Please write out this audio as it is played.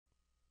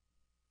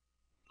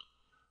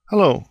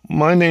Hello,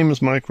 my name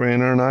is Mike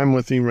Rayner and I'm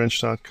with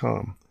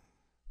eWrench.com.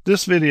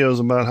 This video is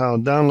about how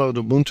to download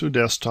Ubuntu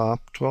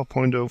Desktop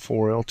 12.04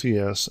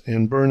 LTS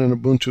and burn an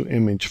Ubuntu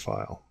image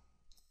file.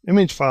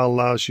 Image file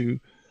allows you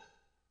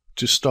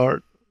to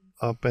start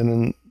up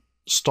and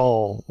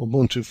install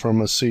Ubuntu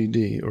from a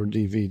CD or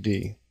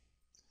DVD.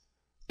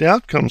 The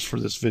outcomes for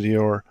this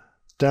video are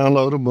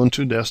download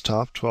Ubuntu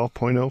Desktop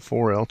 12.04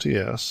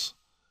 LTS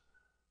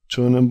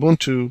to an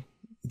Ubuntu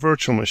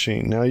virtual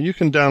machine. Now you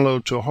can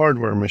download to a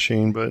hardware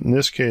machine, but in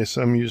this case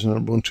I'm using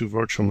an Ubuntu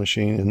virtual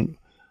machine in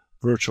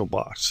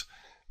VirtualBox.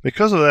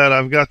 Because of that,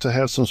 I've got to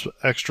have some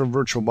extra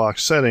VirtualBox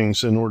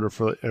settings in order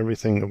for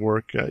everything to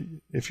work.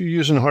 If you're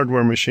using a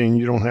hardware machine,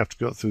 you don't have to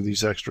go through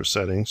these extra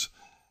settings.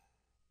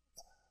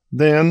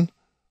 Then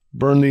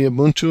burn the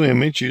Ubuntu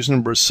image using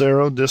a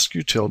Bracero disk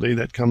utility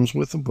that comes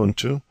with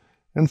Ubuntu.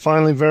 And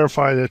finally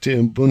verify that the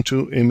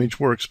Ubuntu image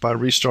works by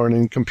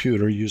restarting the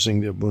computer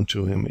using the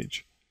Ubuntu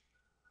image.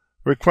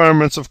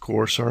 Requirements, of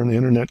course, are an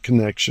internet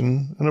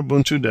connection, an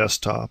Ubuntu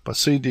desktop, a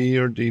CD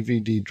or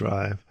DVD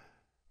drive,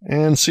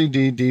 and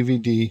CD,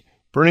 DVD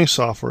burning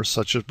software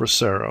such as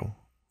Bracero.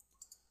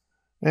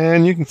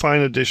 And you can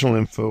find additional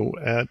info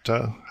at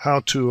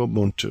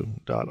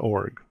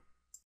howtoubuntu.org.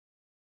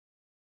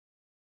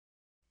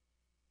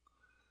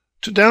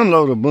 To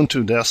download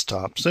Ubuntu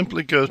Desktop,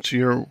 simply go to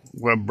your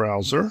web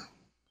browser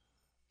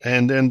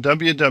and then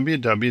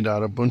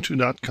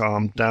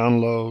www.ubuntu.com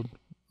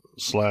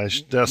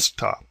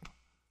download/desktop.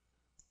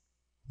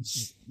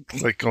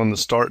 Click on the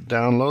Start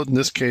Download. In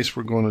this case,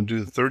 we're going to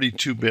do the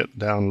 32-bit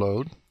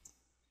download.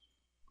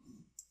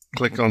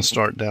 Click on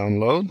Start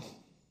Download.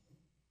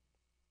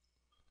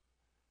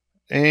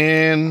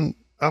 And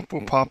up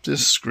will pop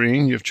this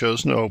screen you've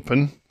chosen to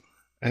open.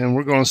 And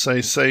we're going to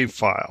say Save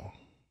File.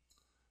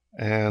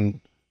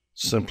 And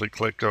simply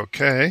click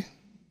OK.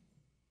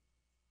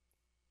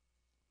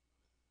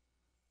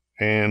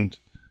 And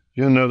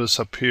you'll notice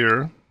up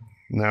here,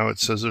 now it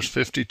says there's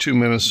 52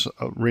 minutes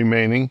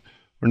remaining.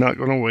 We're not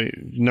going to wait.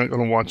 You're not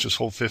going to watch this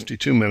whole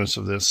 52 minutes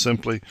of this.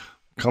 Simply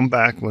come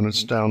back when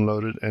it's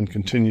downloaded and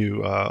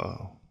continue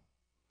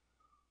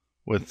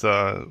with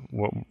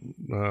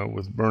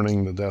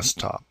burning the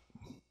desktop.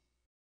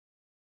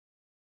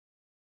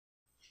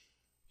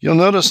 You'll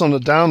notice on the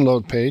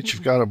download page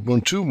you've got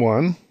Ubuntu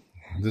 1.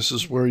 This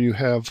is where you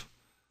have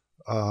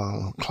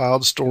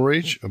cloud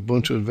storage,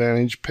 Ubuntu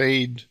Advantage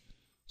paid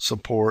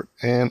support,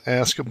 and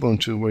Ask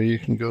Ubuntu, where you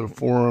can go to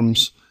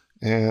forums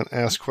and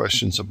ask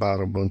questions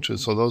about Ubuntu.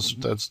 So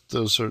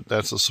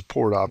that's a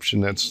support option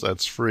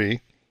that's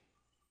free.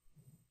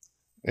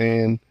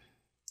 And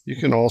you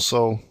can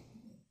also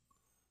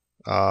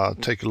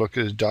take a look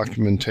at the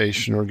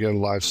documentation or get a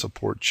live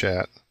support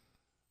chat.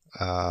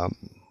 And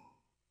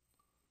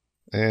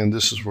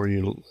this is where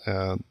you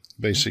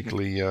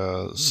basically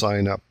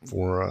sign up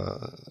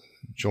for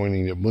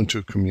joining the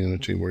Ubuntu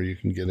community, where you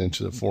can get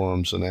into the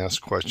forums and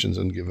ask questions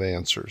and give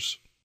answers.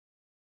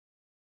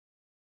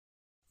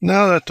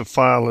 Now that the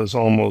file is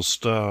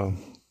almost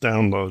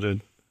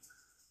downloaded,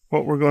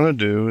 what we're going to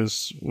do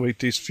is wait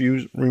these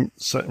few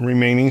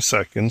remaining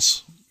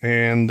seconds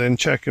and then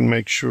check and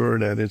make sure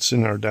that it's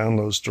in our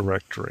downloads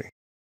directory.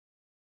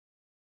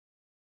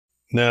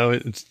 Now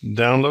its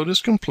download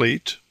is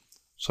complete,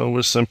 so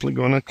we're simply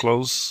going to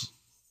close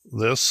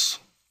this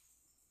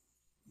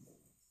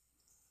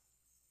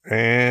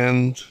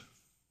and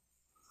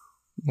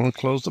we'll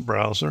close the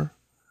browser,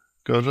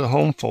 go to the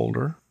home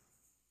folder,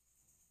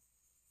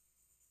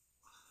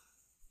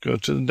 go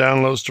to the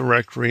downloads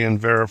directory and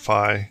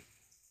verify,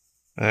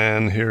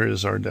 and here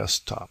is our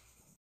desktop.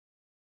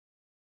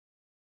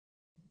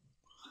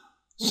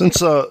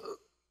 Since I'll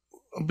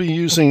be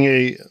using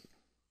a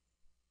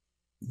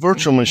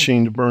virtual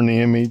machine to burn the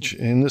image,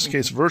 in this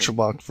case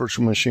VirtualBox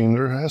virtual machine,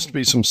 there has to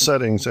be some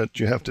settings that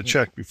you have to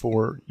check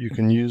before you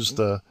can use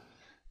the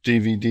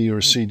DVD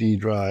or CD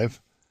drive.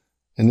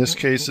 In this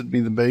case it'd be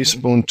the base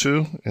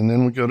Ubuntu, and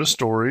then we go to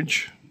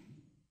storage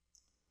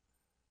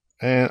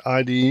and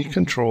IDE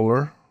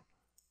controller,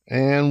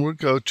 and we'll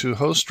go to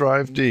host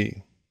drive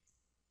D.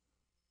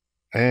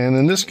 And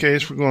in this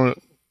case we're going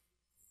to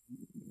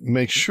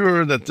make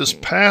sure that this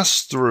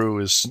pass-through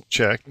is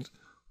checked.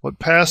 What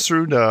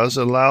pass-through does,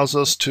 it allows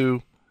us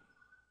to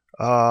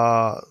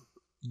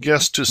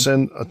guest to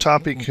send a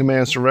copy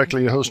commands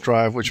directly to host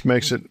drive, which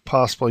makes it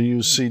possible to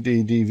use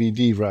CD,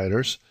 DVD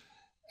writers.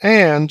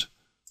 And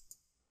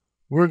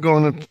we're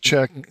going to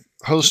check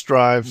host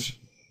drive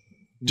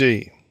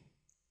D.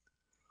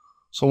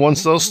 So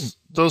once those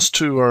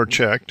two are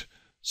checked,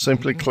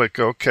 simply click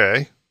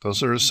OK.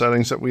 Those are the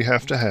settings that we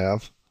have to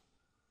have,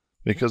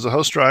 because the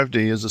host drive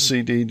D is a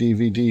CD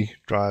DVD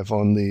drive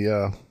on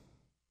the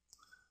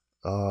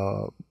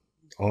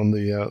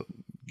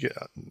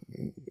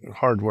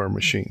hardware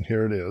machine.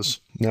 Here it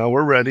is. Now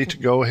we're ready to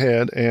go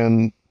ahead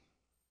and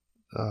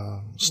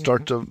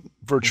start the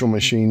virtual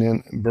machine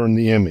and burn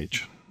the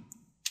image.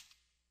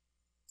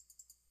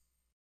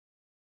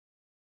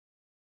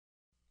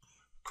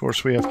 Of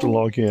course, we have to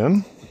log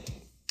in.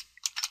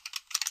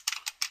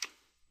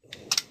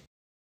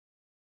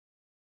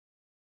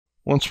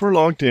 Once we're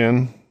logged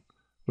in,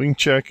 we can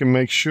check and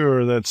make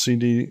sure that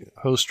CD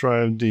host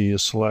drive D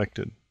is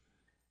selected.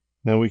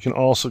 Now we can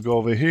also go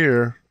over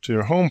here to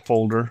your home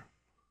folder,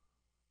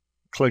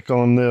 click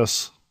on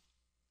this,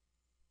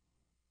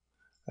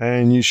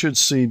 and you should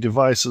see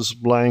devices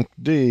blank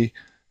D.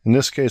 In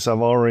this case,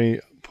 I've already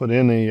put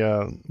in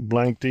a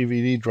blank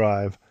DVD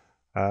drive.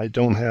 I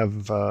don't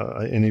have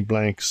any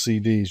blank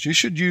CDs. You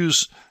should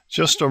use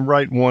just a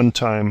write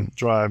one-time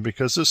drive,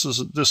 because this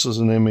is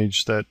an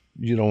image that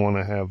you don't want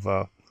to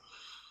have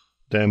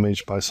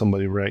damaged by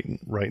somebody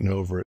writing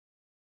over it.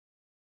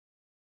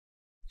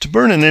 To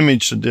burn an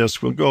image to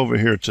disk, we'll go over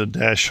here to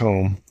Dash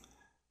Home,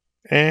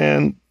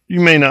 and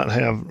you may not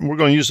have, we're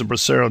going to use the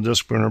Bracero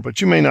disk burner,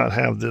 but you may not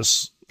have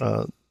this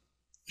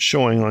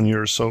showing on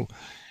yours. So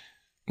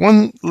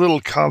one little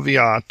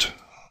caveat: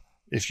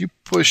 if you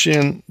push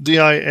in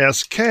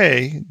disk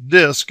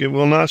disk, it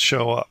will not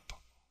show up.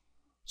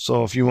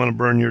 So if you want to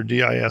burn your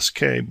disk,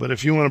 but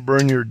if you want to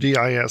burn your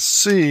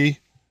disc,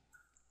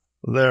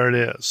 there it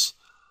is.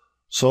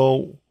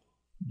 So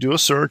do a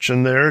search,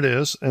 and there it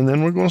is. And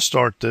then we're going to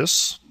start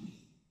this.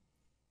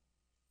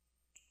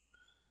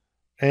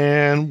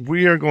 And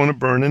we are going to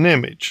burn an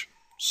image.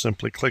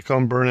 Simply click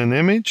on Burn an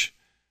Image.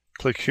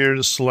 Click here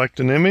to select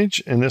an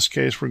image. In this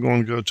case, we're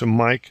going to go to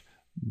Mic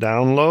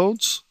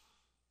Downloads.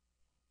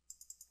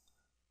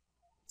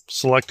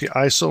 Select the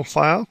ISO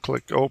file.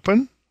 Click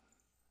Open.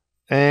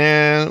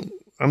 And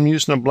I'm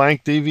using a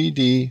blank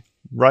DVD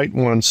write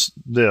once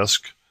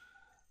disk.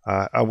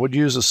 I would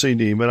use a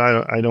CD, but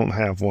I don't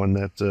have one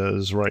that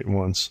is write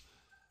once.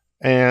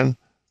 And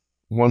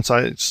once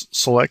I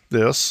select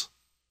this,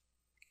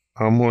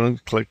 I'm going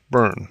to click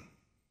Burn.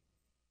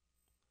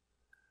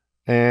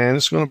 And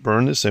it's going to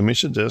burn this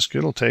image to disk.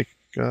 It'll take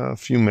a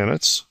few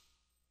minutes.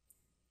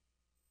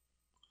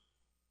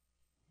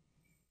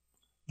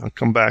 I'll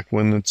come back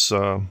when it's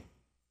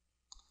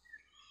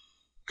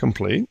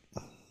complete.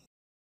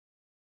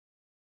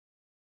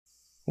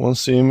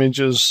 Once the image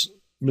has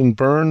been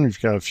burned,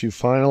 we've got a few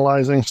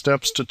finalizing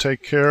steps to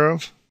take care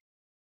of.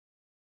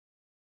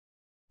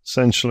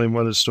 Essentially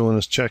what it's doing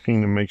is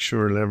checking to make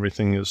sure that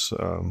everything has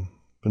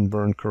been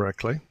burned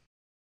correctly.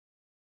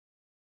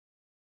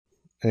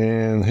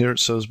 And here it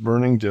says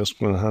burning disk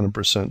when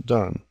 100%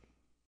 done.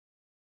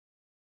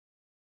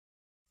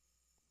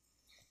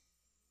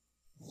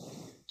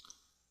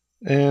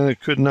 And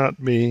it could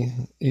not be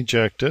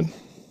ejected.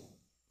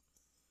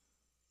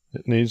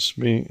 It needs to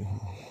be,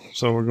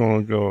 so we're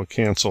going to go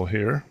cancel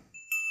here.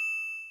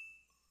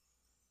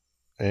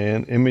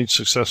 And image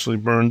successfully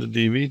burned to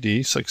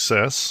DVD,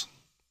 success.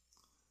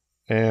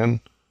 And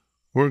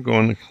we're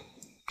going to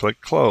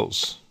click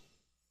close.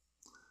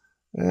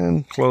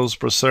 And close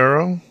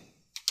Bracero.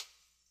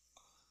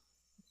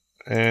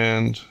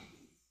 And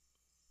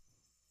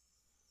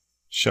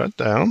shut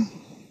down.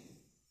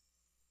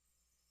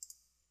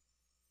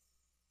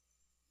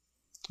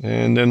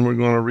 And then we're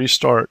going to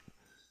restart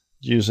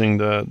using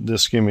the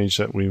disk image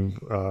that we've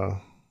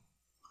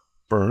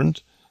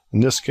burned.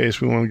 In this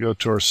case, we want to go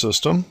to our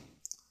system.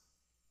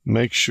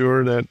 Make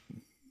sure that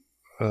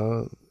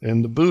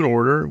in the boot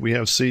order we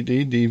have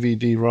CD,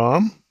 DVD,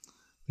 ROM,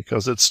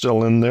 because it's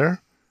still in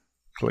there.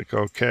 Click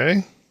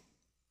OK.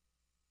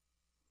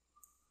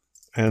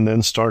 And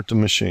then start the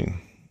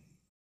machine.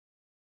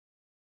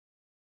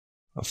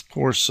 Of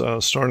course,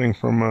 starting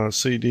from a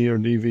CD or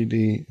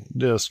DVD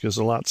disk is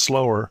a lot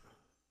slower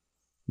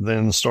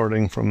than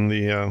starting from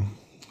the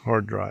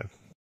hard drive.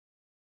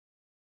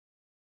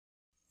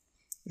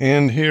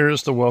 And here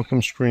is the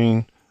welcome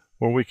screen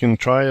where we can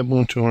try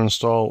Ubuntu or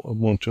install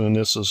Ubuntu, and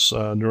this is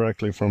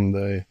directly from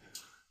the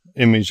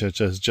image that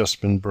has just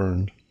been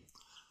burned.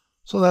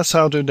 So that's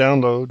how to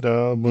download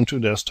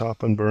Ubuntu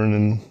Desktop and burn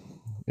an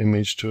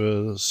image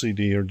to a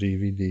CD or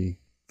DVD.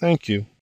 Thank you.